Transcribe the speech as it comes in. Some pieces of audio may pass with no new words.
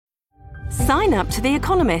Sign up to The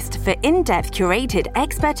Economist for in-depth curated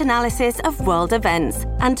expert analysis of world events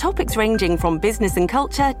and topics ranging from business and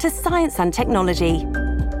culture to science and technology.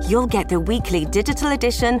 You'll get the weekly digital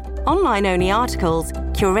edition, online-only articles,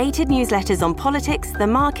 curated newsletters on politics, the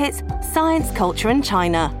markets, science, culture and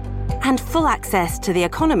China, and full access to The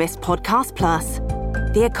Economist Podcast Plus.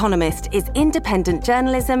 The Economist is independent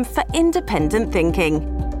journalism for independent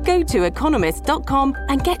thinking. Go to economist.com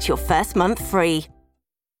and get your first month free.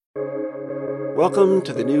 Welcome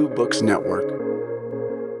to the New Books Network.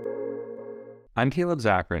 I'm Caleb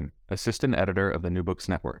Zachrin, assistant editor of the New Books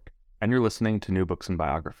Network, and you're listening to New Books in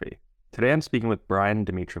Biography. Today I'm speaking with Brian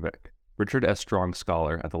Domitrovic, Richard S. Strong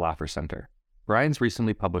Scholar at the Laffer Center. Brian's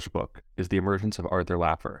recently published book is The Emergence of Arthur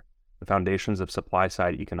Laffer, The Foundations of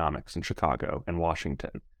Supply-Side Economics in Chicago and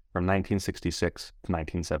Washington, from 1966 to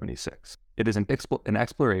 1976. It is an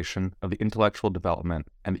exploration of the intellectual development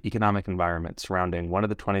and the economic environment surrounding one of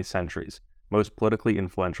the 20th century's most politically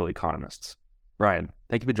influential economists. Brian,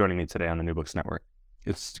 thank you for joining me today on the New Books Network.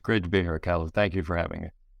 It's great to be here, Caleb. Thank you for having me.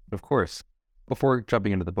 Of course. Before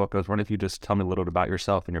jumping into the book, I was wondering if you just tell me a little bit about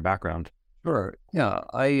yourself and your background. Sure. Yeah,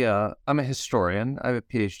 I'm a historian. I have a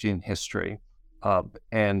PhD in history,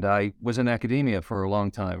 and I was in academia for a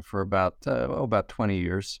long time, for about 20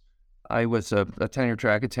 years. I was a tenure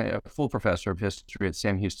track, a full professor of history at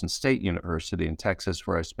Sam Houston State University in Texas,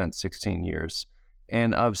 where I spent 16 years.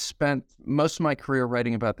 And I've spent most of my career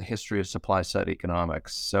writing about the history of supply-side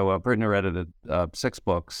economics. So I've written or edited 6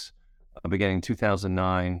 books, beginning in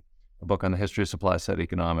 2009, a book on the history of supply-side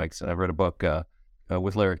economics. And I've read a book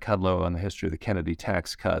with Larry Kudlow on the history of the Kennedy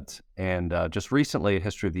tax cut. And just recently, a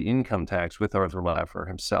history of the income tax with Arthur Laffer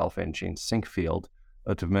himself and Gene Sinkfield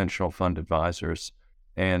of Dimensional Fund Advisors.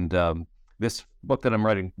 And this book that I'm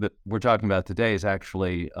writing, that we're talking about today, is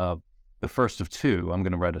actually the first of 2. I'm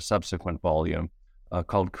going to write a subsequent volume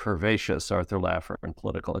called Curvaceous, Arthur Laffer and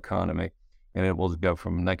Political Economy, and it will go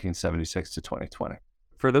from 1976 to 2020.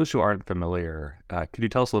 For those who aren't familiar, could you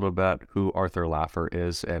tell us a little about who Arthur Laffer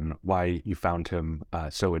is and why you found him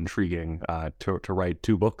so intriguing to write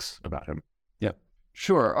 2 books about him? Yeah,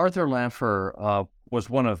 sure. Arthur Laffer was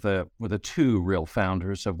one of the 2 real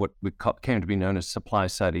founders of what came to be known as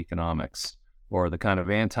supply-side economics, or the kind of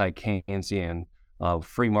anti-Keynesian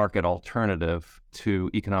free market alternative to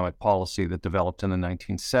economic policy that developed in the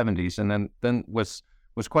 1970s, and then was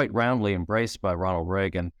quite roundly embraced by Ronald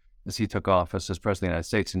Reagan as he took office as President of the United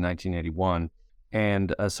States in 1981.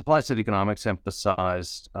 And supply-side economics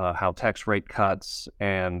emphasized how tax rate cuts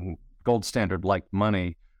and gold standard-like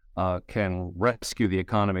money can rescue the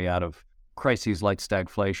economy out of crises like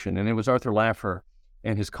stagflation. And it was Arthur Laffer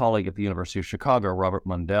and his colleague at the University of Chicago, Robert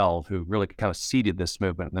Mundell, who really kind of seeded this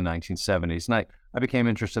movement in the 1970s. And I became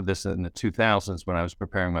interested in this in the 2000s when I was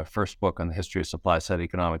preparing my first book on the history of supply-side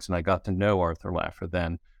economics, and I got to know Arthur Laffer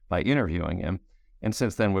then by interviewing him. And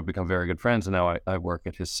since then, we've become very good friends, and now I work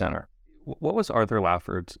at his center. What was Arthur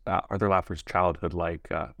Laffer's childhood like?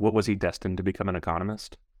 What was he destined to become an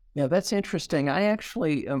economist? Yeah, that's interesting. I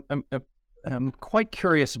actually I'm quite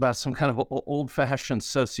curious about some kind of old-fashioned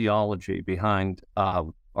sociology behind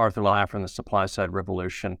Arthur Laffer and the supply-side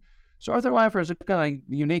revolution. So Arthur Laffer is a kind of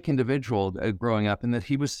unique individual growing up in that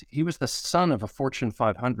he was the son of a Fortune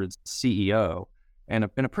 500 CEO and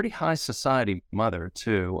a pretty high society mother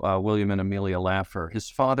too, William and Amelia Laffer. His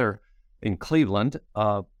father in Cleveland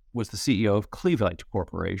was the CEO of Cleveland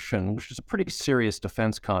Corporation, which is a pretty serious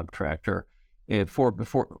defense contractor for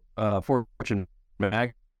Fortune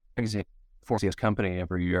magazine. His company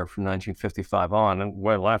every year from 1955 on, and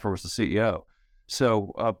when Laffer was the CEO.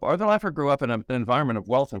 So Arthur Laffer grew up in an environment of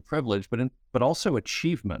wealth and privilege, but also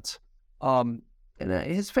achievement. And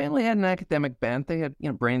his family had an academic bent. They had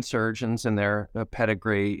brain surgeons in their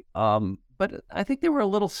pedigree, but I think they were a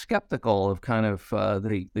little skeptical of kind of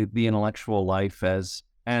the intellectual life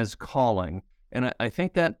as calling. And I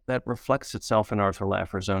think that reflects itself in Arthur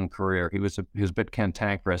Laffer's own career. He was a bit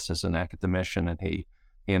cantankerous as an academician, and he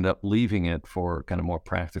ended up leaving it for kind of more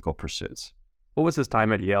practical pursuits. What was his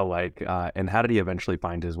time at Yale like, and how did he eventually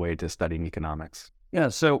find his way to studying economics? Yeah,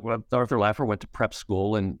 so Arthur Laffer went to prep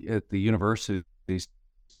school at the university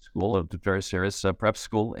school, a very serious prep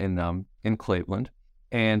school in Cleveland.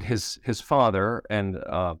 And his father and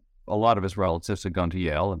a lot of his relatives had gone to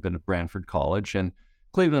Yale and been at Branford College. And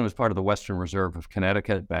Cleveland was part of the Western Reserve of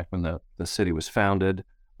Connecticut back when the city was founded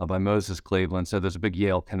by Moses Cleveland. So there's a big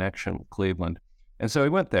Yale connection with Cleveland. And so he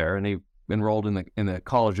went there and he enrolled in the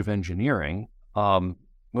College of Engineering,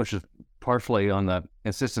 which is partially on the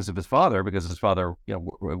insistence of his father, because his father,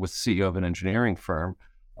 was CEO of an engineering firm,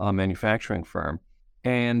 manufacturing firm.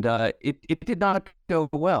 And it did not go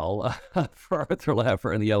well for Arthur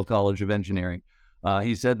Laffer and the Yale College of Engineering.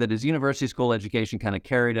 He said that his university school education kind of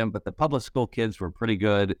carried him, but the public school kids were pretty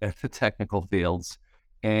good at the technical fields.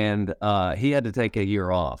 And he had to take a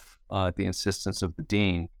year off at the insistence of the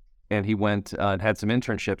dean. And he went and had some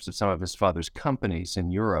internships at some of his father's companies in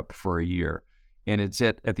Europe for a year. And it's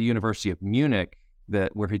at the University of Munich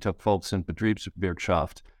where he took Volks-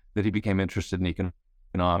 Betriebswirtschaft that he became interested in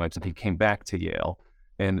economics. And he came back to Yale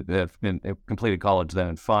and completed college then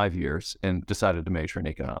in 5 years and decided to major in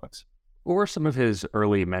economics. What were some of his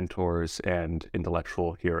early mentors and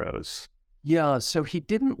intellectual heroes? Yeah, so he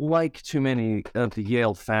didn't like too many of the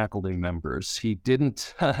Yale faculty members. He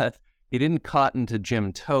didn't cotton to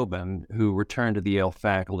Jim Tobin, who returned to the Yale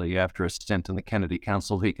faculty after a stint in the Kennedy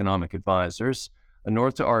Council of Economic Advisors,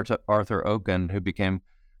 nor to Arthur Oken, who became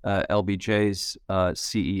LBJ's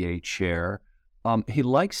CEA chair. He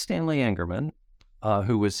liked Stanley Engerman,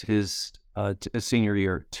 who was his senior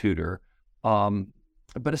year tutor.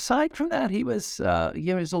 But aside from that, he was a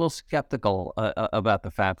little skeptical about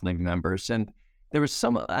the faculty members, and there was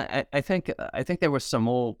some. I think there was some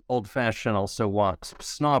old-fashioned also WASP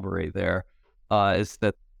snobbery there. Is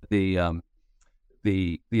that the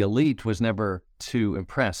elite was never too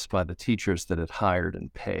impressed by the teachers that it hired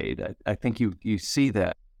and paid. I think you see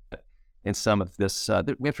that in some of this.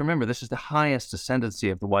 We have to remember this is the highest ascendancy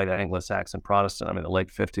of the white Anglo-Saxon Protestant. I mean, the late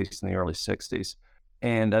 50s and the early 60s.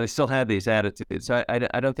 And they still had these attitudes. I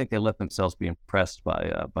don't think they let themselves be impressed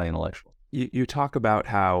by intellectuals. You talk about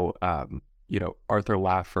how, Arthur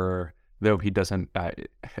Laffer, though he doesn't, I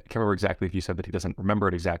can't remember exactly if you said that he doesn't remember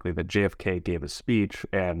it exactly, that JFK gave a speech,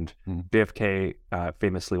 and JFK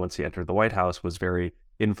famously, once he entered the White House, was very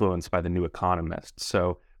influenced by the New Economist.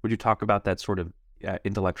 So would you talk about that sort of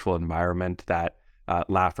intellectual environment that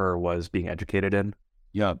Laffer was being educated in?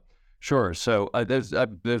 Yeah. Sure. So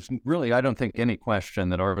there's really, I don't think, any question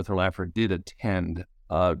that Arthur Laffer did attend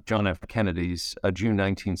John F. Kennedy's June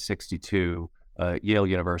 1962 Yale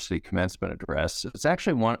University commencement address. It's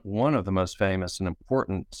actually one of the most famous and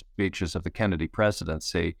important speeches of the Kennedy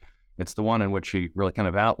presidency. It's the one in which he really kind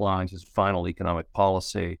of outlines his final economic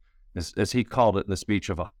policy, as he called it, the speech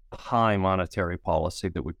of a high monetary policy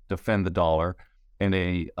that would defend the dollar, and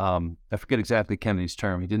I forget exactly Kennedy's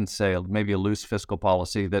term. He didn't say maybe a loose fiscal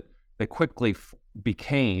policy that quickly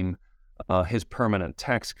became his permanent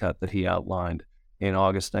tax cut that he outlined in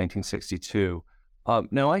August 1962.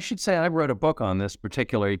 Now, I should say I wrote a book on this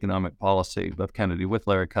particular economic policy of Kennedy with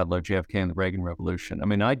Larry Kudlow, JFK, and the Reagan Revolution. I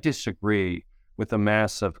mean, I disagree with the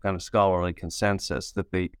massive kind of scholarly consensus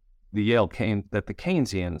that the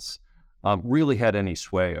Keynesians really had any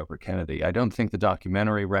sway over Kennedy. I don't think the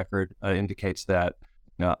documentary record indicates that.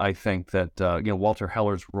 I think that Walter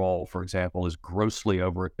Heller's role, for example, is grossly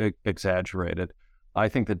exaggerated. I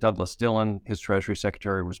think that Douglas Dillon, his Treasury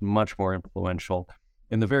Secretary, was much more influential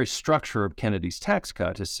in the very structure of Kennedy's tax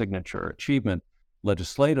cut. His signature achievement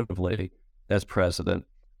legislatively as president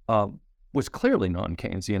was clearly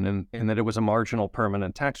non-Keynesian in that it was a marginal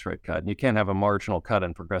permanent tax rate cut. And you can't have a marginal cut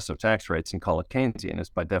in progressive tax rates and call it Keynesian. It's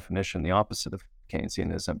by definition the opposite of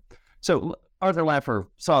Keynesianism. So Arthur Laffer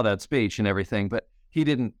saw that speech and everything, but he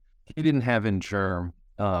didn't have in germ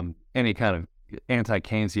any kind of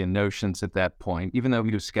anti-Keynesian notions at that point, even though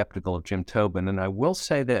he was skeptical of Jim Tobin. And I will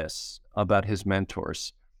say this about his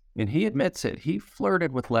mentors, and he admits it, he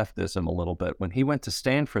flirted with leftism a little bit. When he went to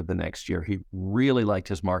Stanford the next year, he really liked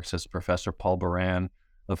his Marxist professor, Paul Baran,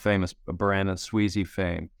 of famous Baran and Sweezy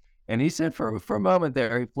fame. And he said for a moment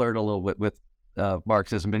there, he flirted a little bit with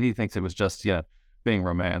Marxism, but he thinks it was just being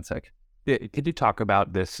romantic. Could you talk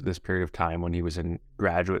about this period of time when he was in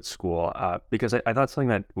graduate school? Because I thought something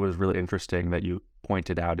that was really interesting that you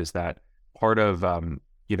pointed out is that part of,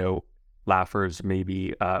 Laffer's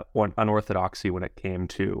maybe unorthodoxy when it came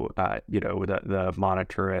to, the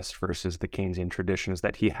monetarist versus the Keynesian tradition is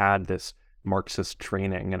that he had this Marxist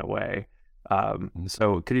training in a way.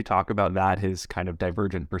 So could you talk about that, his kind of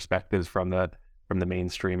divergent perspectives from the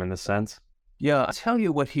mainstream in this sense? Yeah, I'll tell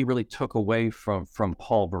you what he really took away from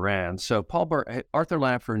Paul Baran. So Arthur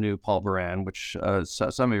Laffer knew Paul Baran, which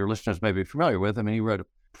some of your listeners may be familiar with. I mean, he wrote a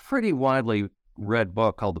pretty widely read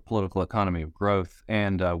book called The Political Economy of Growth,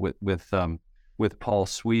 and with Paul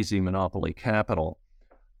Sweezy, Monopoly Capital.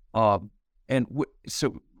 So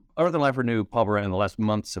Arthur Laffer knew Paul Baran in the last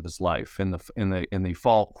months of his life. In the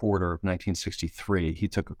fall quarter of 1963, he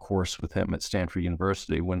took a course with him at Stanford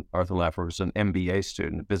University when Arthur Laffer was an MBA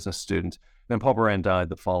student, a business student. Then Paul Baran died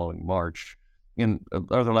the following March. And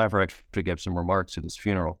Arthur Laffer actually gave some remarks at his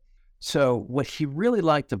funeral. So what he really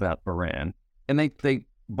liked about Baran, and they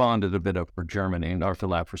bonded a bit over Germany, and Arthur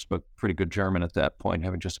Laffer spoke pretty good German at that point,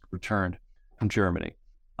 having just returned from Germany.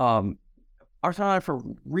 Arthur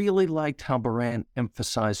Laffer really liked how Baran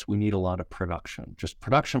emphasized we need a lot of production, just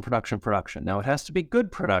production, production, production. Now, it has to be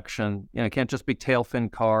good production. It can't just be tail fin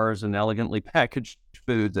cars and elegantly packaged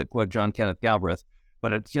foods that quote John Kenneth Galbraith.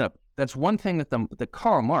 But it's, that's one thing that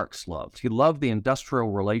Karl Marx loved. He loved the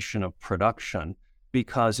industrial relation of production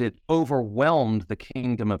because it overwhelmed the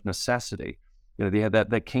kingdom of necessity. They had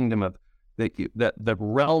that kingdom of that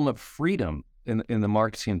realm of freedom in the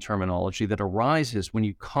Marxian terminology that arises when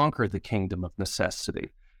you conquer the kingdom of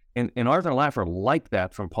necessity. And Arthur Laffer liked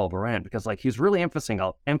that from Paul Baran because he's really emphasizing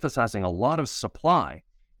a lot of supply.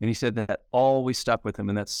 And he said that always stuck with him,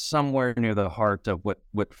 and that's somewhere near the heart of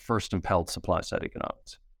what first impelled supply-side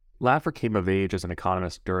economics. Laffer came of age as an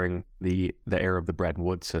economist during the era of the Bretton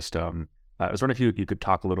Woods system. I was wondering if you could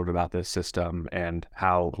talk a little bit about this system and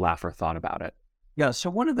how Laffer thought about it. Yeah, so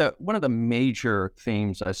one of the major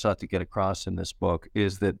themes I sought to get across in this book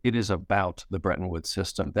is that it is about the Bretton Woods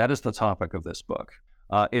system. That is the topic of this book.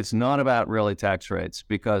 It's not about really tax rates,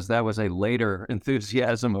 because that was a later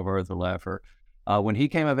enthusiasm of Arthur Laffer. When he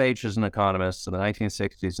came of age as an economist in the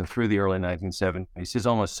 1960s and through the early 1970s, his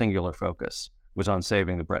almost singular focus was on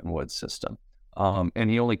saving the Bretton Woods system. And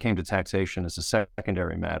he only came to taxation as a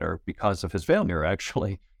secondary matter because of his failure,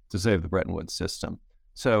 actually, to save the Bretton Woods system.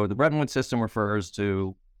 So the Bretton Woods system refers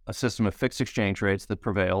to a system of fixed exchange rates that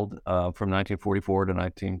prevailed from 1944 to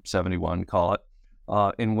 1971, call it,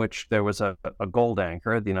 in which there was a gold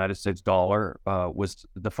anchor. The United States dollar was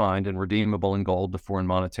defined and redeemable in gold to foreign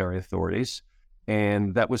monetary authorities.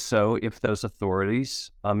 And that was so if those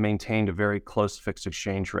authorities maintained a very close fixed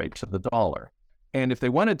exchange rate to the dollar. And if they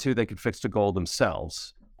wanted to, they could fix the gold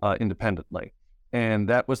themselves independently. And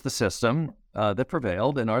that was the system that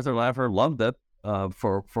prevailed. And Arthur Laffer loved it.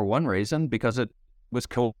 For one reason, because it was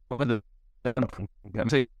and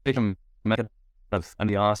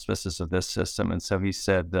the auspices of this system. And so he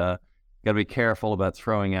said, got to be careful about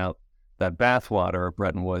throwing out that bathwater of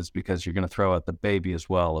Bretton Woods, because you're going to throw out the baby as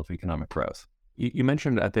well of economic growth. You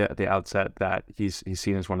mentioned at the outset that he's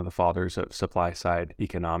seen as one of the fathers of supply side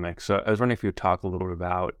economics. So I was wondering if you would talk a little bit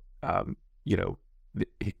about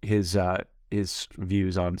his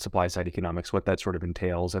views on supply side economics, what that sort of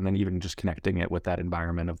entails, and then even just connecting it with that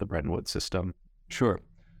environment of the Bretton Woods system. Sure.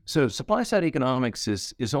 So supply side economics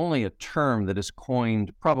is only a term that is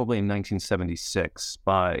coined probably in 1976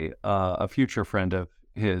 by a future friend of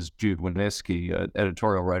his, Jude Wanniski, an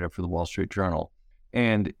editorial writer for the Wall Street Journal.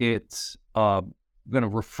 And it's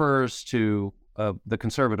refers to the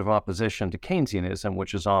conservative opposition to Keynesianism,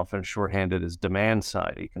 which is often shorthanded as demand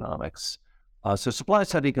side economics. So supply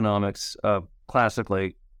side economics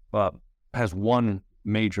classically has one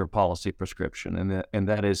major policy prescription, and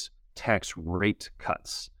that is tax rate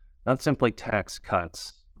cuts. Not simply tax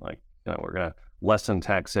cuts, like we're going to lessen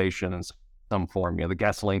taxation in some form. The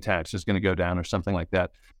gasoline tax is going to go down or something like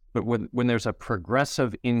that. But when there's a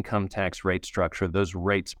progressive income tax rate structure, those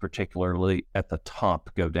rates, particularly at the top,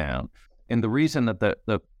 go down. And the reason that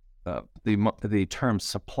the term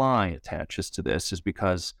supply attaches to this is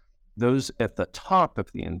because those at the top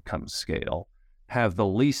of the income scale have the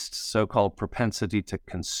least so-called propensity to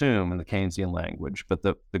consume in the Keynesian language, but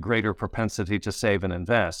the greater propensity to save and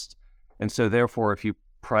invest. And so therefore, if you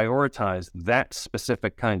prioritize that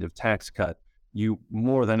specific kind of tax cut, you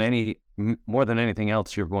more than anything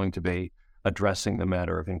else, you're going to be addressing the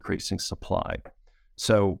matter of increasing supply.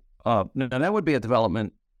 So now that would be a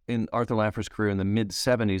development in Arthur Laffer's career in the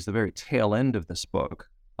mid-'70s, the very tail end of this book.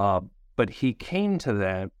 But he came to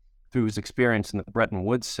that through his experience in the Bretton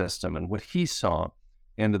Woods system and what he saw.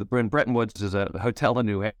 And Bretton Woods is a hotel in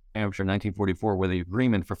New Hampshire in 1944 where the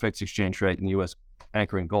agreement for fixed exchange rate and U.S.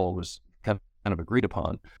 anchoring gold was kind of agreed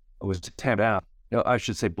upon, was tamped out. I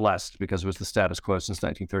should say blessed, because it was the status quo since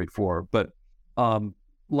 1934. But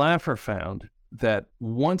Laffer found that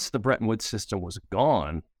once the Bretton Woods system was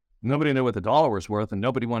gone, nobody knew what the dollar was worth and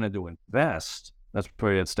nobody wanted to invest. That's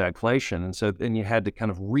pretty at stagflation. And so then you had to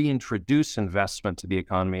kind of reintroduce investment to the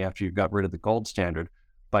economy after you got rid of the gold standard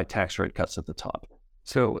by tax rate cuts at the top.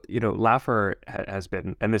 So, Laffer has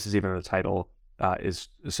been, and this is even the title, is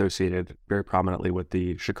associated very prominently with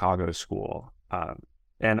the Chicago School.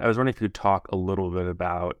 And I was wondering if you could talk a little bit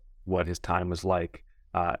about what his time was like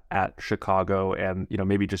at Chicago, and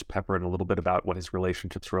maybe just pepper in a little bit about what his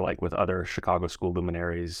relationships were like with other Chicago School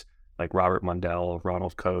luminaries like Robert Mundell,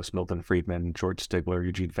 Ronald Coase, Milton Friedman, George Stigler,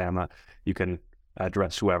 Eugene Fama. You can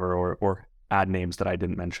address whoever or add names that I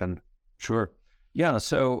didn't mention. Sure. Yeah,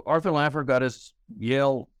 so Arthur Laffer got his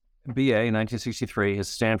Yale BA in 1963, his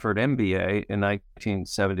Stanford MBA in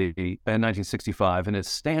 1965, and his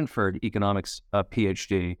Stanford economics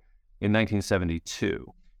PhD in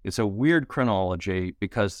 1972. It's a weird chronology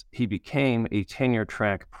because he became a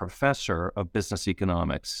tenure-track professor of business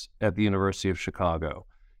economics at the University of Chicago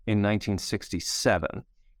in 1967.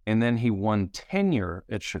 And then he won tenure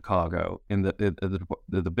at Chicago in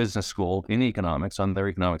the business school in economics on their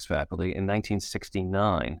economics faculty in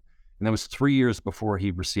 1969. And that was 3 years before he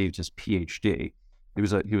received his PhD. He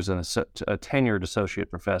was a tenured associate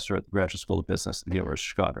professor at the Graduate School of Business at the University of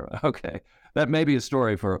Chicago. Okay, that may be a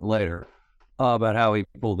story for later about how he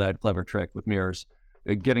pulled that clever trick with mirrors,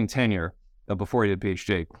 getting tenure before he did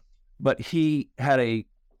PhD. But he had a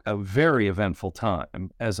very eventful time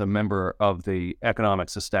as a member of the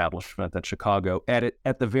economics establishment at Chicago at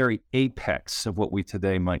the very apex of what we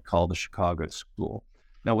today might call the Chicago School.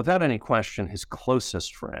 Now, without any question, his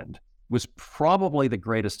closest friend was probably the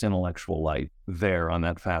greatest intellectual light there on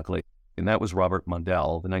that faculty, and that was Robert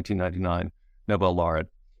Mundell, the 1999 Nobel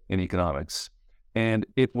laureate in economics. And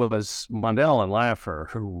it was Mundell and Laffer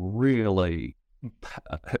who really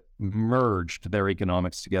merged their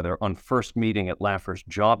economics together on first meeting at Laffer's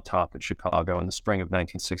job top at Chicago in the spring of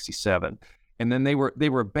 1967. And then they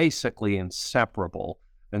were basically inseparable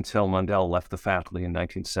until Mundell left the faculty in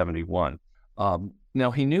 1971.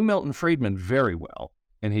 Now, he knew Milton Friedman very well,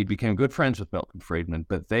 and he became good friends with Milton Friedman,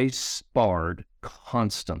 but they sparred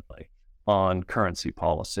constantly on currency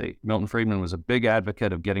policy. Milton Friedman was a big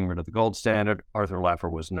advocate of getting rid of the gold standard. Arthur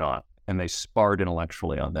Laffer was not, and they sparred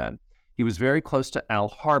intellectually on that. He was very close to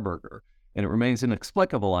Al Harburger, and it remains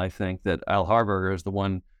inexplicable, I think, that Al Harburger is the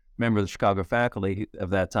one member of the Chicago faculty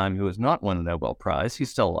of that time who has not won a Nobel Prize.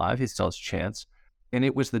 He's still alive. He still has a chance. And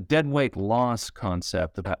it was the deadweight loss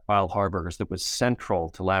concept of Al Harburger's that was central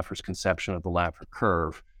to Laffer's conception of the Laffer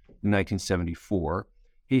curve in 1974.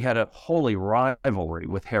 He had a holy rivalry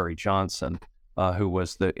with Harry Johnson, who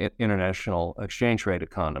was the international exchange rate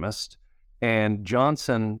economist. And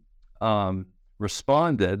Johnson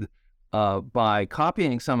responded by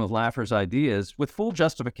copying some of Laffer's ideas with full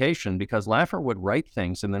justification, because Laffer would write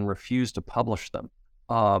things and then refuse to publish them.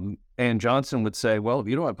 And Johnson would say, well, if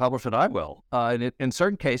you don't want to publish it, I will. And in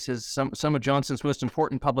certain cases, some of Johnson's most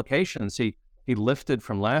important publications, he lifted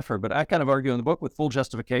from Laffer, but I kind of argue in the book with full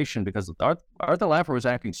justification, because Arthur Laffer was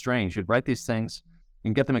acting strange. He'd write these things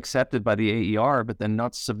and get them accepted by the AER, but then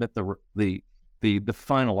not submit the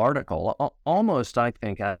final article, almost, I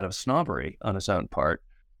think, out of snobbery on his own part.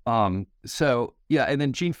 And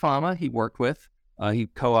then Gene Fama, he worked with. He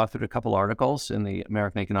co-authored a couple articles in the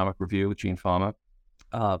American Economic Review with Gene Fama.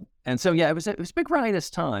 It was a big riotous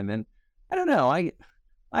time. And I don't know,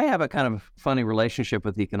 I have a kind of funny relationship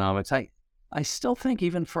with economics. I still think,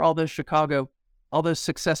 even for all those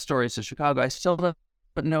success stories of Chicago, I still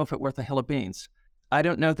don't know if it worth a hill of beans. I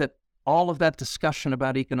don't know that all of that discussion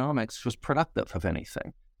about economics was productive of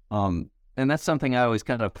anything. And that's something I always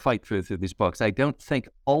kind of fight through these books. I don't think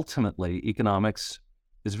ultimately economics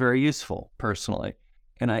is very useful, personally.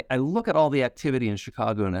 And I look at all the activity in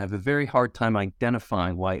Chicago, and I have a very hard time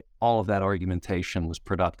identifying why all of that argumentation was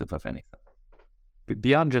productive of anything.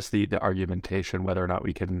 Beyond just the argumentation, whether or not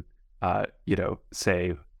we can,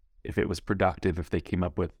 say if it was productive, if they came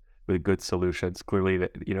up with good solutions, clearly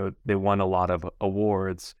that, they won a lot of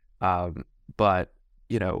awards. But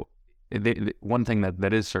one thing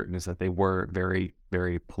that is certain is that they were very,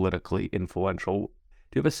 very politically influential.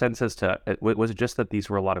 Do you have a sense as to, was it just that these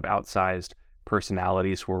were a lot of outsized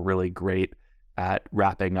personalities who were really great at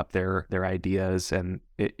wrapping up their ideas and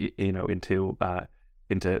into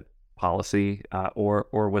policy,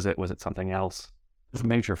 or was it something else? A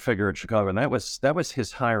major figure at Chicago, and that was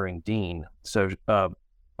his hiring dean. So Arthur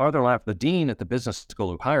Laffer, the dean at the business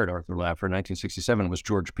school who hired Arthur Laffer in 1967, was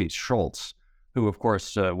George P. Schultz, who of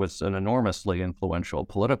course was an enormously influential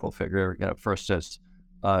political figure. First as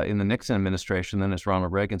in the Nixon administration, then as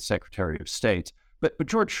Ronald Reagan's Secretary of State. But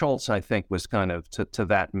George Schultz, I think, was kind of to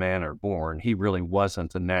that manner born. He really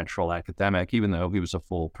wasn't a natural academic, even though he was a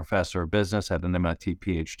full professor of business, had an MIT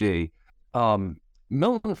PhD.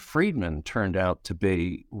 Milton Friedman turned out to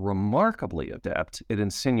be remarkably adept at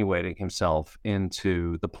insinuating himself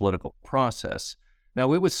into the political process.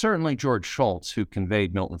 Now, it was certainly George Schultz who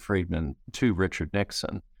conveyed Milton Friedman to Richard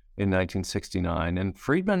Nixon in 1969. And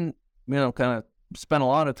Friedman, kind of spent a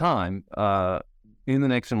lot of time in the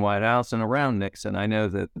Nixon White House and around Nixon. I know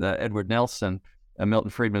that Edward Nelson,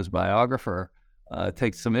 Milton Friedman's biographer,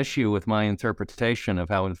 takes some issue with my interpretation of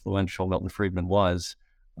how influential Milton Friedman was.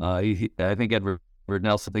 I think Edward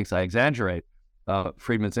Nelson thinks I exaggerate.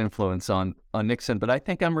 Friedman's influence on Nixon, but I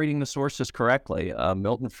think I'm reading the sources correctly.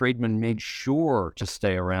 Milton Friedman made sure to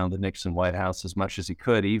stay around the Nixon White House as much as he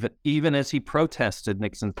could, even as he protested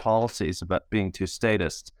Nixon's policies about being too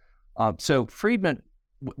statist. So Friedman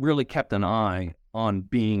really kept an eye on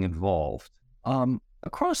being involved.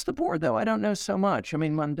 Across the board, though, I don't know so much. I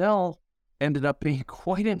mean, Mundell ended up being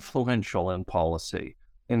quite influential in policy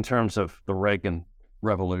in terms of the Reagan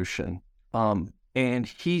Revolution. And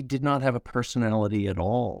he did not have a personality at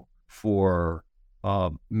all for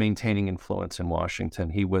maintaining influence in Washington.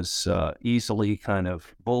 He was easily kind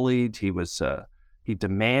of bullied. He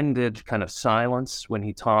demanded kind of silence when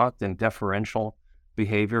he talked and deferential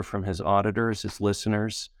behavior from his auditors, his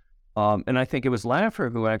listeners. And I think it was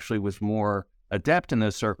Laffer who actually was more adept in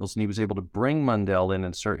those circles, and he was able to bring Mundell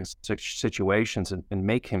in certain situations and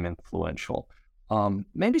make him influential.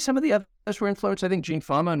 Maybe some of the others were influenced. I think Gene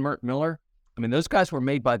Fama and Mert Miller. I mean, those guys were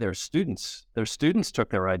made by their students. Their students took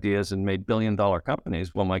their ideas and made billion-dollar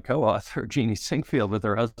companies. Well, my co-author, Jeannie Singfield, with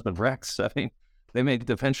her husband, Rex, I mean, they made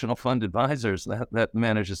defensional fund advisors that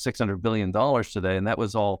manages $600 billion today. And that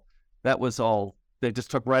was all, they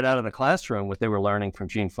just took right out of the classroom what they were learning from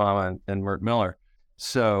Gene Fama and Mert Miller.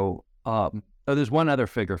 So there's one other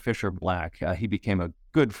figure, Fisher Black. He became a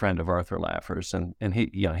good friend of Arthur Laffer's, and he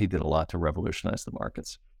did a lot to revolutionize the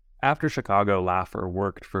markets. After Chicago, Laffer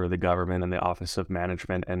worked for the government in the Office of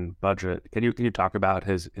Management and Budget. Can you talk about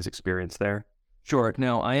his experience there? Sure.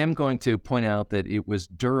 Now, I am going to point out that it was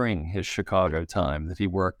during his Chicago time that he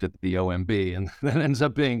worked at the OMB, and that ends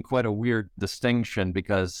up being quite a weird distinction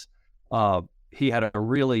because he had a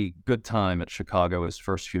really good time at Chicago his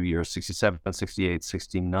first few years, 67, 68,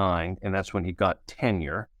 69, and that's when he got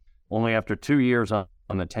tenure, only after 2 years on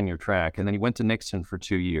the tenure track. And then he went to Nixon for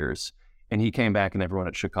 2 years. And he came back, and everyone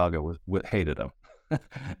at Chicago hated him,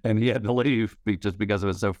 and he had to leave just because it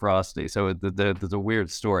was so frosty. So there's a weird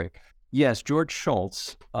story. Yes, George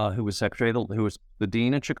Shultz, who was who was the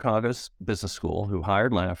dean at Chicago's business school, who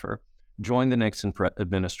hired Laffer, joined the Nixon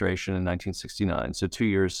administration in 1969. So 2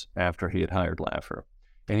 years after he had hired Laffer,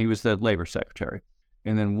 and he was the labor secretary.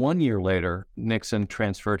 And then 1 year later, Nixon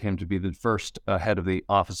transferred him to be the first head of the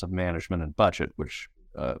Office of Management and Budget, which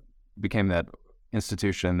became that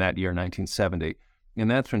institution that year, 1970.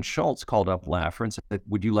 And that's when Shultz called up Laffer and said,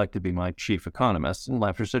 "Would you like to be my chief economist?" And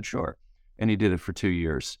Laffer said, "Sure." And he did it for 2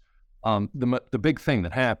 years. The big thing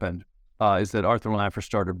that happened is that Arthur Laffer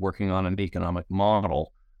started working on an economic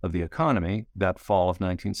model of the economy that fall of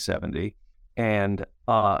 1970. And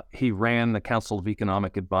he ran the Council of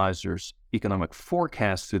Economic Advisors economic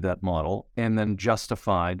forecast through that model, and then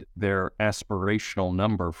justified their aspirational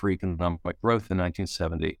number for economic growth in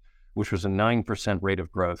 1970, which was a 9% rate of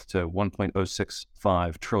growth to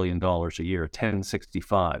 $1.065 trillion a year,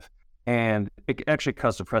 1065. And it actually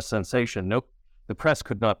caused a press sensation. The press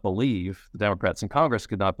could not believe, the Democrats in Congress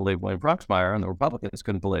could not believe, William Proxmire and the Republicans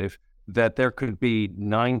couldn't believe that there could be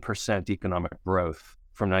 9% economic growth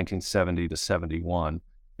from 1970 to 71.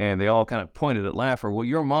 And they all kind of pointed at Laffer. Well,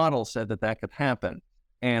 your model said that could happen.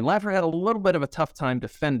 And Laffer had a little bit of a tough time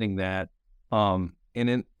defending that.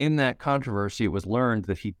 And in that controversy, it was learned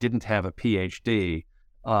that he didn't have a PhD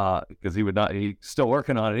because he's still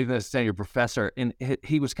working on it, even as a senior professor. And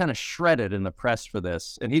he was kind of shredded in the press for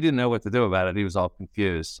this, and he didn't know what to do about it. He was all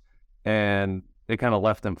confused, and they kind of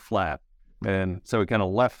left him flat. And so he kind of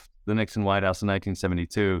left the Nixon White House in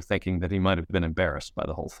 1972 thinking that he might have been embarrassed by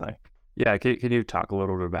the whole thing. Yeah, can you talk a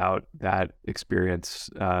little bit about that experience,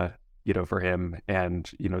 for him, and,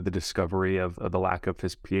 the discovery of the lack of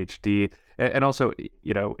his PhD, and also,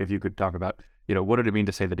 if you could talk about, what did it mean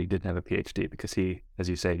to say that he didn't have a PhD? Because he, as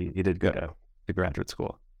you say, he did go to graduate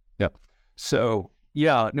school. Yeah. So,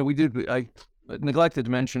 we did. I neglected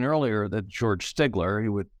to mention earlier that George Stigler,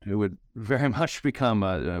 who would very much become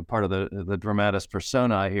a part of the dramatis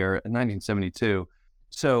personae here in 1972.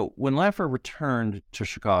 So when Laffer returned to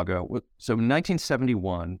Chicago, so in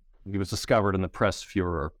 1971, he was discovered in the press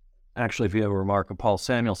furor, actually via a remark of Paul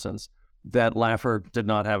Samuelson's, that Laffer did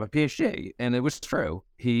not have a PhD. And it was true.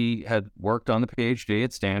 He had worked on the PhD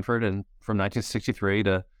at Stanford and from 1963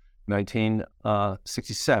 to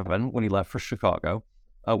 1967 when he left for Chicago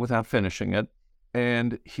without finishing it.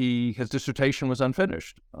 And his dissertation was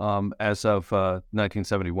unfinished as of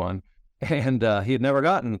 1971. And he had never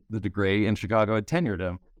gotten the degree, and Chicago had tenured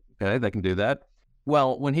him. Okay, they can do that.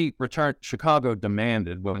 Well, when he returned, Chicago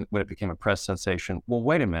demanded, when it became a press sensation, well,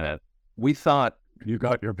 wait a minute, we thought you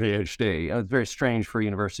got your PhD. It was very strange for a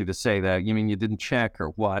university to say that. You mean you didn't check or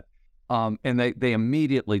what? And they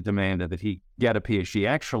immediately demanded that he get a PhD.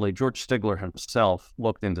 Actually, George Stigler himself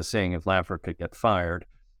looked into seeing if Laffer could get fired.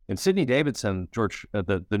 And Sidney Davidson, George,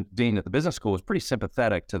 the dean at the business school, was pretty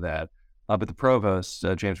sympathetic to that. But the provost,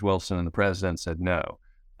 James Wilson, and the president said no.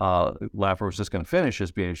 Laffer was just going to finish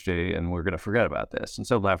his PhD, and we're going to forget about this. And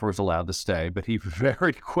so Laffer was allowed to stay, but he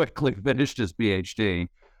very quickly finished his PhD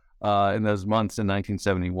in those months in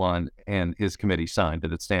 1971, and his committee signed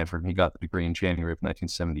it at Stanford, and he got the degree in January of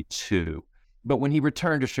 1972. But when he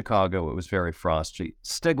returned to Chicago, it was very frosty.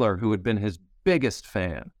 Stigler, who had been his biggest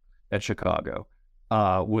fan at Chicago,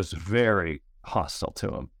 was very hostile to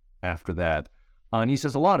him after that. And he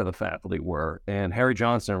says a lot of the faculty were, and Harry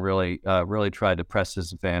Johnson really tried to press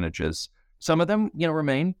his advantages. Some of them,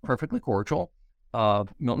 remained perfectly cordial.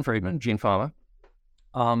 Milton Friedman, Gene Fama.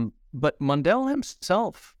 But Mundell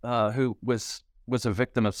himself, who was a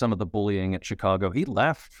victim of some of the bullying at Chicago, he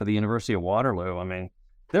left for the University of Waterloo. I mean,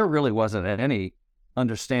 there really wasn't any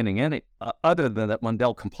understanding other than that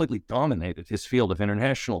Mundell completely dominated his field of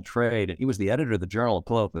international trade, and he was the editor of the Journal of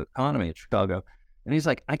Political Economy at Chicago. And he's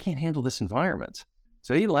like, I can't handle this environment.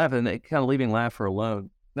 So he left, and they kind of leaving Laffer alone.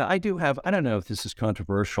 Now, I don't know if this is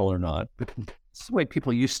controversial or not, but it's the way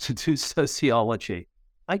people used to do sociology.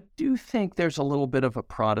 I do think there's a little bit of a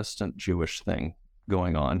Protestant Jewish thing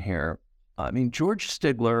going on here. I mean, George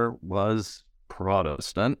Stigler was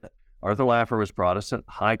Protestant. Arthur Laffer was Protestant,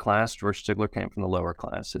 high class. George Stigler came from the lower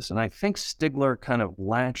classes. And I think Stigler kind of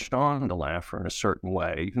latched on to Laffer in a certain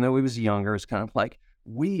way, even though he was younger. It's kind of like,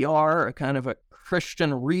 we are a kind of a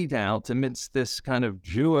Christian redoubt amidst this kind of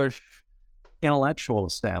Jewish intellectual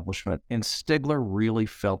establishment. And Stigler really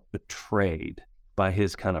felt betrayed by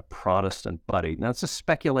his kind of Protestant buddy. Now, it's a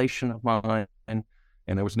speculation of mine, and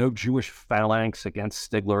there was no Jewish phalanx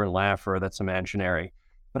against Stigler and Laffer. That's imaginary.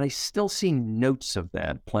 But I still see notes of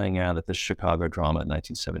that playing out at the Chicago drama in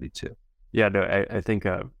 1972. Yeah, no, I think,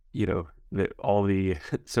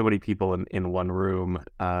 so many people in one room,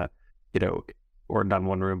 or not in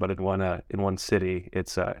one room, but in one city,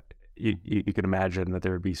 it's you can imagine that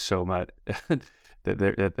there would be so much that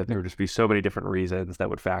there would just be so many different reasons that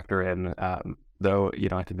would factor in. Though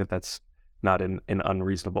I think that's not an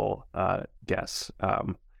unreasonable guess.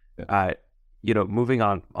 Moving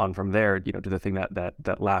on from there, to the thing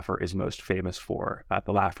that Laffer is most famous for,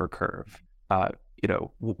 the Laffer curve.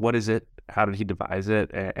 What is it? How did he devise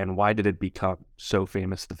it? And why did it become so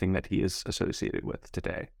famous? The thing that he is associated with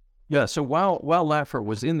today. Yeah, so while Laffer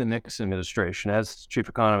was in the Nixon administration as chief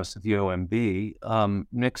economist at the OMB,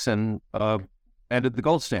 Nixon ended the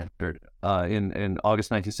gold standard in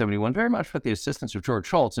August 1971, very much with the assistance of George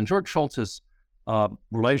Shultz. And George Shultz's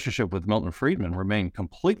relationship with Milton Friedman remained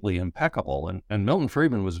completely impeccable, and Milton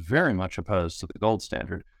Friedman was very much opposed to the gold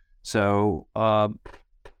standard. So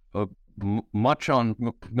much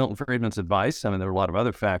on Milton Friedman's advice, I mean, there were a lot of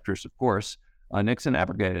other factors, of course, Nixon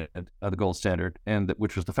abrogated the gold standard,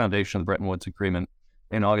 which was the foundation of the Bretton Woods Agreement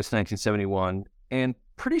in August 1971. And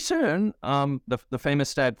pretty soon, the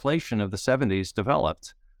famous stagflation of the 70s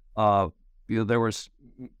developed. There was,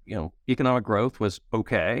 economic growth was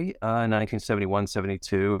okay in 1971,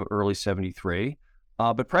 72, early 73.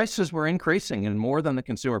 But prices were increasing, and more than the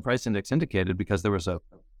Consumer Price Index indicated, because there was a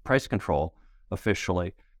price control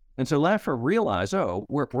officially. And so Laffer realized,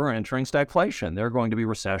 we're entering stagflation. There are going to be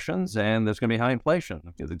recessions, and there's going to be high inflation.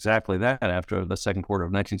 It was exactly that after the second quarter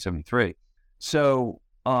of 1973. So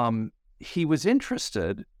he was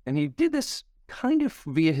interested, and he did this kind of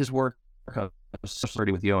via his work with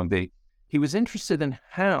the OMB. He was interested in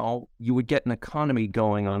how you would get an economy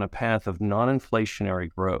going on a path of non-inflationary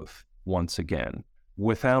growth once again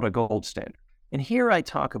without a gold standard. And here I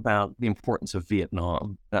talk about the importance of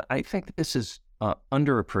Vietnam. I think this is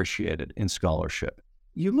underappreciated in scholarship.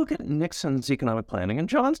 You look at Nixon's economic planning and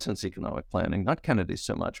Johnson's economic planning, not Kennedy's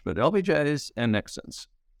so much, but LBJ's and Nixon's.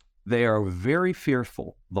 They are very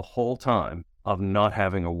fearful the whole time of not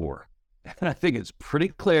having a war. And I think it's pretty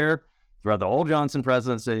clear throughout the whole Johnson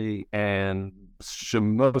presidency and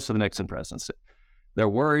most of the Nixon presidency. They're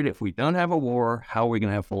worried, if we don't have a war, how are we going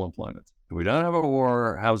to have full employment? If we don't have a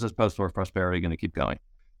war, how is this post-war prosperity going to keep going?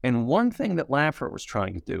 And one thing that Laffer was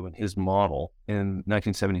trying to do in his model in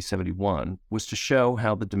 1970-71 was to show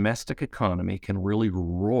how the domestic economy can really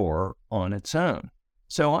roar on its own.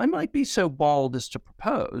 So I might be so bold as to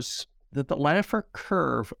propose that the Laffer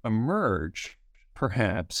curve emerged,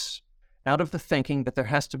 perhaps, out of the thinking that there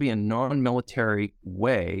has to be a non-military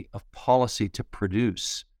way of policy to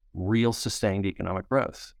produce real sustained economic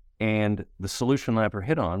growth. And the solution Laffer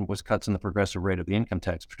hit on was cuts in the progressive rate of the income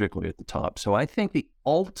tax, particularly at the top. So I think the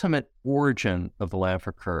ultimate origin of the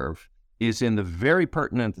Laffer curve is in the very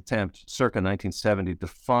pertinent attempt circa 1970 to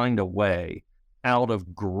find a way out of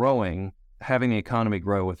having the economy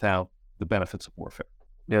grow without the benefits of warfare.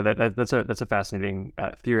 Yeah, that's a fascinating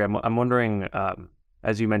theory. I'm wondering,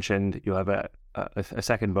 as you mentioned, you have a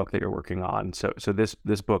second book that you're working on. So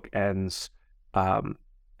this book ends in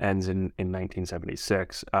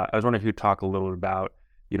 1976. I was wondering if you'd talk a little bit about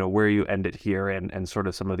where you end it here and sort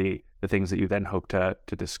of some of the things that you then hope to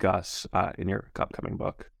discuss in your upcoming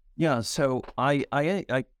book. Yeah. So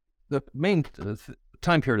the main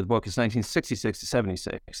time period of the book is 1966 to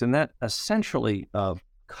 76, and that essentially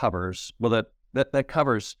covers that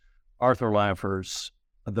covers Arthur Laffer's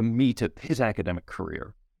the meat of his academic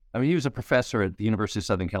career. I mean, he was a professor at the University of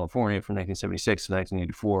Southern California from 1976 to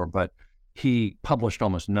 1984, but he published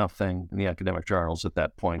almost nothing in the academic journals at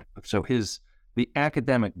that point. So the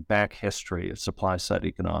academic back history of supply side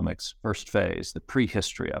economics, first phase, the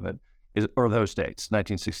prehistory of it, are those dates,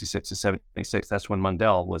 1966 to 76. That's when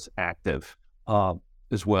Mundell was active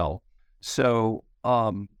as well. So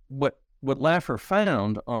what Laffer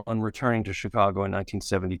found on returning to Chicago in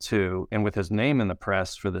 1972, and with his name in the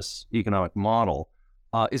press for this economic model,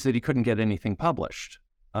 is that he couldn't get anything published.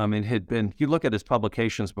 You look at his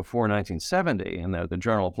publications before 1970, and the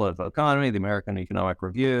Journal of Political Economy, the American Economic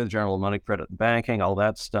Review, the Journal of Money, Credit, and Banking, all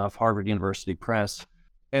that stuff, Harvard University Press.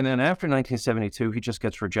 And then after 1972, he just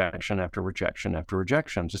gets rejection after rejection after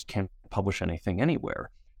rejection, just can't publish anything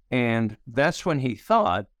anywhere. And that's when he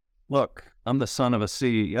thought, look, I'm the son of a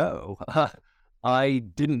CEO. I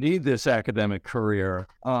didn't need this academic career.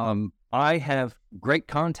 I have great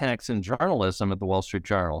contacts in journalism at the Wall Street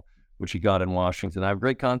Journal, which he got in Washington. I have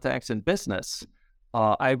great contacts in business.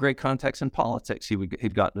 I have great contacts in politics.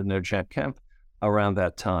 He'd gotten to know Jack Kemp around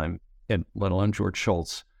that time, and let alone George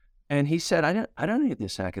Shultz. And he said, I don't need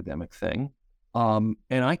this academic thing. And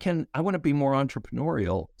I want to be more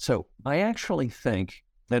entrepreneurial. So I actually think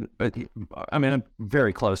that, I'm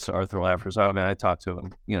very close to Arthur Laffer. So I talk to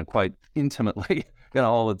him, quite intimately,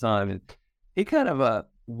 all the time. And he kind of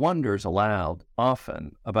wonders aloud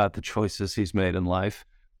often about the choices he's made in life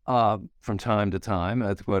from time to time.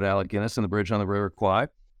 To quote Alec Guinness in The Bridge on the River Kwai.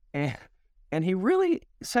 And he really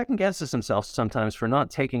second guesses himself sometimes for not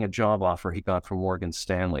taking a job offer he got from Morgan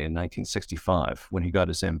Stanley in 1965 when he got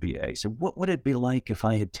his MBA. So what would it be like if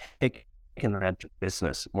I had taken that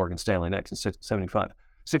business at Morgan Stanley in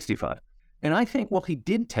 1965? And I think, well, he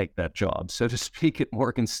did take that job, so to speak, at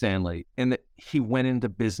Morgan Stanley, and that he went into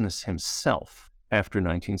business himself after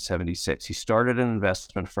 1976. He started an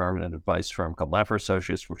investment firm and an advice firm called Laffer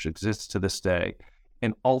Associates, which exists to this day.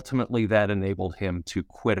 And ultimately, that enabled him to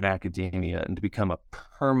quit academia and to become a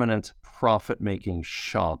permanent profit-making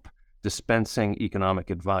shop, dispensing economic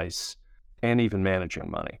advice and even managing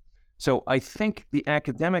money. So I think the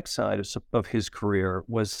academic side of his career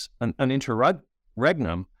was an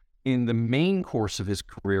interregnum in the main course of his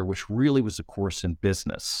career, which really was a course in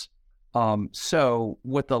business. So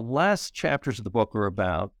what the last chapters of the book are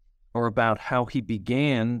about how he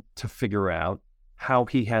began to figure out how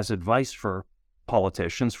he has advice for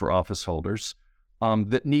politicians, for office holders,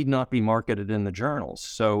 that need not be marketed in the journals.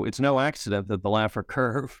 So it's no accident that the Laffer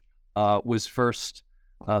curve was first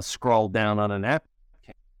scrawled down on a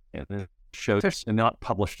napkin and showed and not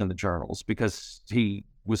published in the journals, because he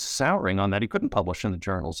was souring on that. He couldn't publish in the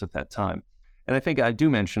journals at that time. And I think I do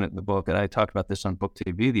mention it in the book, and I talked about this on Book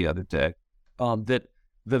TV the other day, that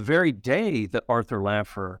the very day that Arthur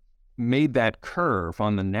Laffer made that curve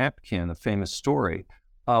on the napkin, a famous story,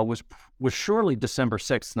 was surely December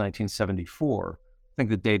 6th, 1974. I think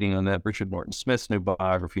the dating on that, Richard Norton Smith's new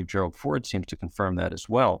biography of Gerald Ford seems to confirm that as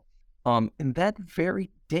well. And that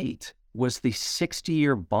very date was the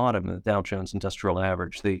 60-year bottom of the Dow Jones Industrial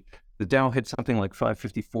Average. The Dow hit something like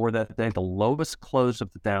 554 that day, the lowest close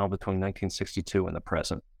of the Dow between 1962 and the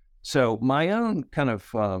present. So my own kind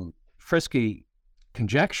of frisky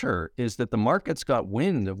conjecture is that the markets got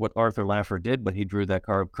wind of what Arthur Laffer did when he drew that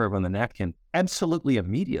curve on the napkin absolutely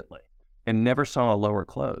immediately, and never saw a lower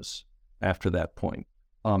close after that point,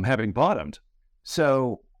 having bottomed.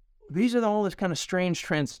 So these are all this kind of strange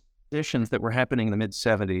transitions that were happening in the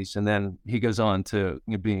mid-'70s, and then he goes on to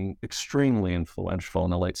being extremely influential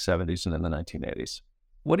in the late '70s and in the 1980s.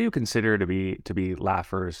 What do you consider to be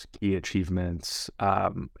Laffer's key achievements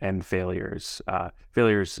and failures?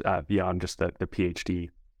 Failures beyond just the PhD,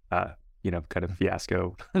 kind of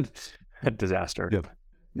fiasco disaster.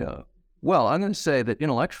 Yeah. Well, I'm going to say that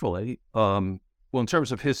intellectually, in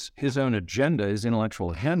terms of his own agenda, his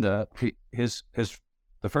intellectual agenda,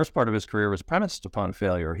 the first part of his career was premised upon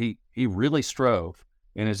failure. He really strove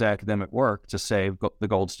in his academic work to save the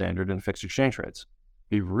gold standard and fixed exchange rates.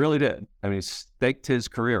 He really did. He staked his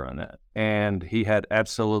career on that. And he had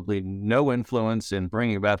absolutely no influence in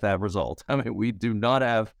bringing about that result. We do not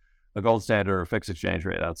have a gold standard or a fixed exchange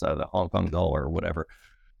rate outside of the Hong Kong dollar or whatever.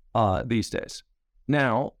 these days.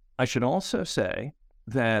 Now, I should also say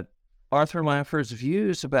that Arthur Laffer's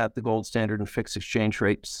views about the gold standard and fixed exchange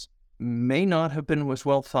rates may not have been as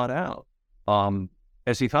well thought out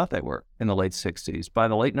as he thought they were in the late 60s. By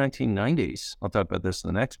the late 1990s, I'll talk about this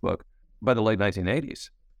in the next book, by the late 1980s,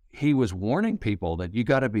 he was warning people that you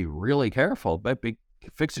got to be really careful, but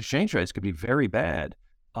fixed exchange rates could be very bad.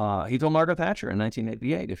 He told Margaret Thatcher in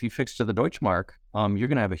 1988, if you fix to the Deutschmark, you're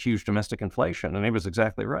going to have a huge domestic inflation. And he was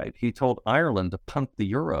exactly right. He told Ireland to punt the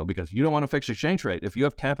euro because you don't want a fixed exchange rate. If you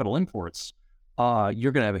have capital imports,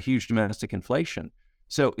 you're going to have a huge domestic inflation.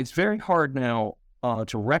 So it's very hard now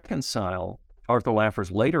to reconcile Arthur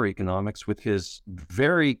Laffer's later economics with his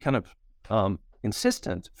very kind of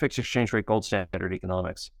insistent fixed exchange rate gold standard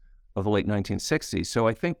economics of the late 1960s. So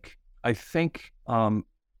I think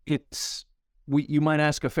you might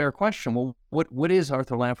ask a fair question. Well, what is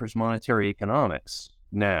Arthur Laffer's monetary economics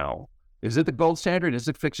now? Is it the gold standard? Is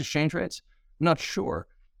it fixed exchange rates? I'm not sure.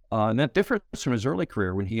 And that differs from his early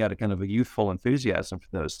career when he had a kind of a youthful enthusiasm for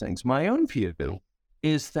those things. My own view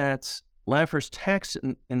is that Laffer's tax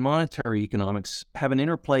and monetary economics have an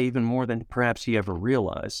interplay even more than perhaps he ever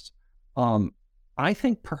realized. I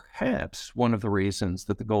think perhaps one of the reasons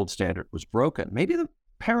that the gold standard was broken, maybe the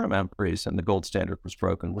paramount reason the gold standard was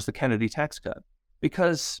broken, was the Kennedy tax cut.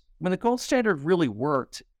 Because when the gold standard really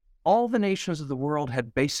worked, all the nations of the world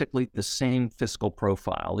had basically the same fiscal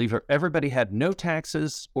profile. Either everybody had no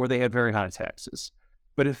taxes or they had very high taxes.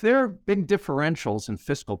 But if there are big differentials in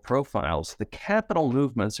fiscal profiles, the capital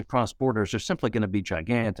movements across borders are simply going to be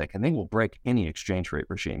gigantic, and they will break any exchange rate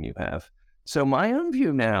regime you have. So my own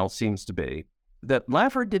view now seems to be that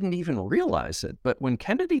Laffer didn't even realize it, but when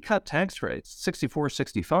Kennedy cut tax rates, 64,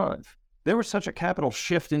 65, there was such a capital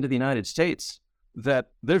shift into the United States that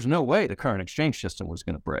there's no way the current exchange system was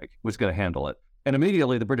going to handle it. And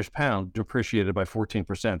immediately the British pound depreciated by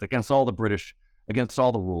 14% against all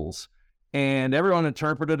the rules. And everyone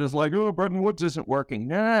interpreted it as like, oh, Bretton Woods isn't working.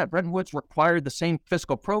 Nah, Bretton Woods required the same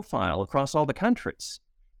fiscal profile across all the countries.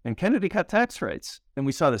 And Kennedy cut tax rates. And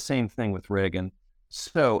we saw the same thing with Reagan.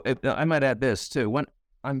 So I might add this too. When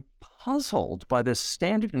I'm puzzled by this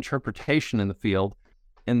standard interpretation in the field,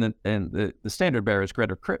 and the standard bearer is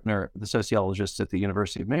Greta Krippner, the sociologist at the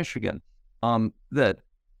University of Michigan, that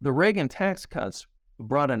the Reagan tax cuts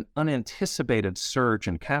brought an unanticipated surge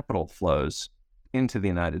in capital flows into the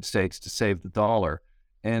United States to save the dollar.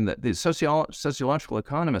 And the sociological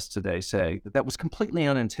economists today say that was completely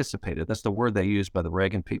unanticipated. That's the word they use by the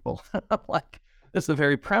Reagan people. That's the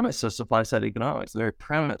very premise of supply-side economics, the very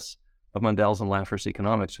premise of Mundell's and Laffer's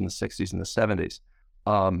economics from the 60s and the 70s.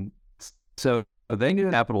 So they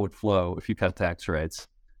knew capital would flow if you cut tax rates.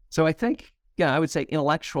 So I think, I would say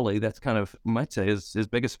intellectually, that's kind of, might say, his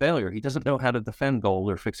biggest failure. He doesn't know how to defend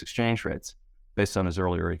gold or fixed exchange rates based on his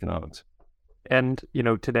earlier economics. And,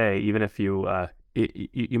 today, even if you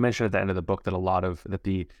mentioned at the end of the book that a lot of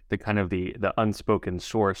the unspoken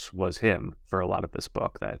source was him for a lot of this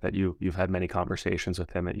book, that you've had many conversations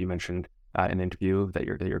with him, and you mentioned in an interview that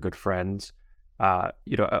you're good friends.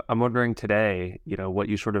 I'm wondering today, what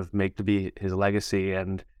you sort of make to be his legacy,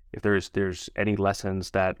 and if there's any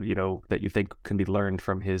lessons that you think can be learned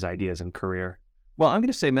from his ideas and career. Well, I'm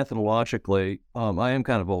going to say methodologically, I am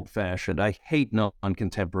kind of old-fashioned. I hate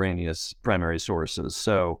non-contemporaneous primary sources.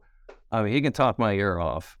 So, he can talk my ear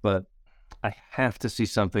off, but I have to see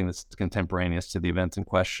something that's contemporaneous to the event in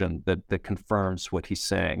question that confirms what he's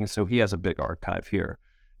saying. So he has a big archive here,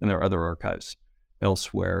 and there are other archives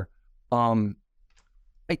elsewhere.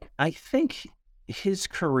 I think his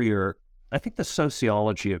career, I think the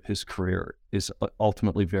sociology of his career is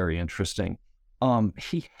ultimately very interesting.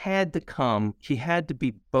 He had to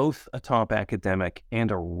be both a top academic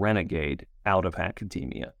and a renegade out of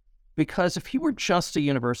academia. Because if he were just a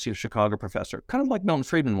University of Chicago professor, kind of like Milton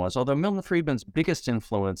Friedman was, although Milton Friedman's biggest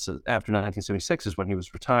influence after 1976 is when he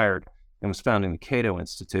was retired and was founding the Cato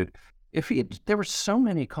Institute, there were so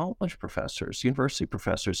many college professors, university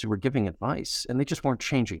professors who were giving advice, and they just weren't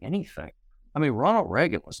changing anything. I mean, Ronald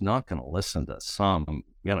Reagan was not going to listen to some,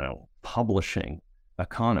 publishing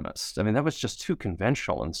economist. I mean, that was just too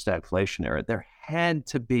conventional and stagflationary. There had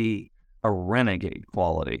to be a renegade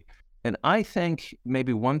quality. And I think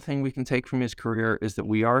maybe one thing we can take from his career is that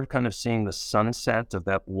we are kind of seeing the sunset of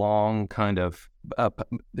that long kind of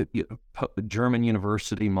German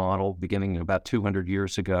university model beginning about 200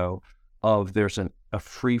 years ago of there's a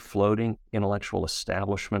free-floating intellectual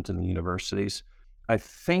establishment in the universities. I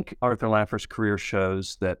think Arthur Laffer's career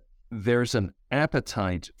shows that there's an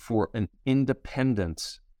appetite for an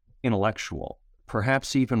independent intellectual,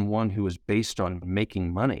 perhaps even one who is based on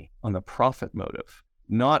making money, on the profit motive,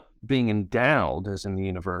 not being endowed, as in the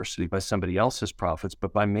university, by somebody else's profits,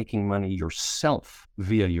 but by making money yourself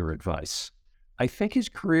via your advice. I think his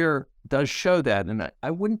career does show that, and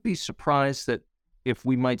I wouldn't be surprised that if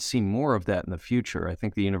we might see more of that in the future. I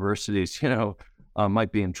think the universities,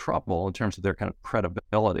 might be in trouble in terms of their kind of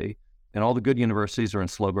credibility. And all the good universities are in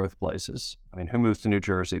slow growth places. I mean, who moves to New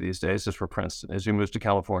Jersey these days is where Princeton is. Who moves to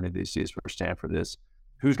California these days where Stanford is.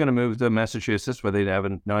 Who's going to move to Massachusetts where they have a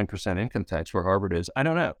 9% income tax where Harvard is? I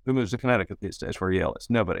don't know. Who moves to Connecticut these days where Yale is?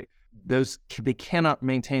 Nobody. They cannot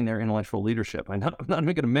maintain their intellectual leadership. I'm not even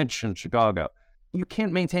going to mention Chicago. You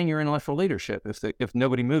can't maintain your intellectual leadership if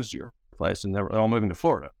nobody moves to your place and they're all moving to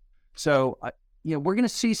Florida. So, we're going to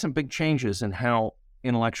see some big changes in how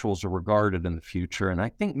intellectuals are regarded in the future. And I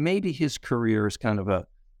think maybe his career is kind of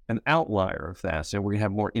an outlier of that. So we're going to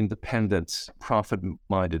have more independent,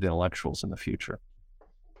 profit-minded intellectuals in the future.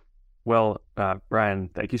 Well, Brian,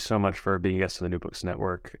 thank you so much for being a guest on the New Books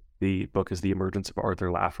Network. The book is The Emergence of Arthur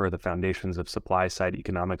Laffer, The Foundations of Supply-Side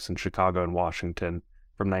Economics in Chicago and Washington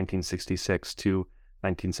from 1966 to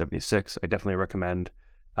 1976. I definitely recommend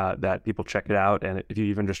that people check it out. And if you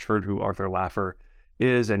even just heard who Arthur Laffer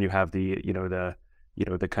is and you have the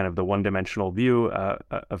kind of the one-dimensional view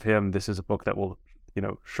of him, this is a book that will,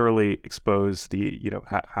 surely expose the,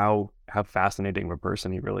 how fascinating of a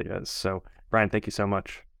person he really is. So, Brian, thank you so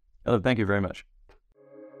much. Thank you very much.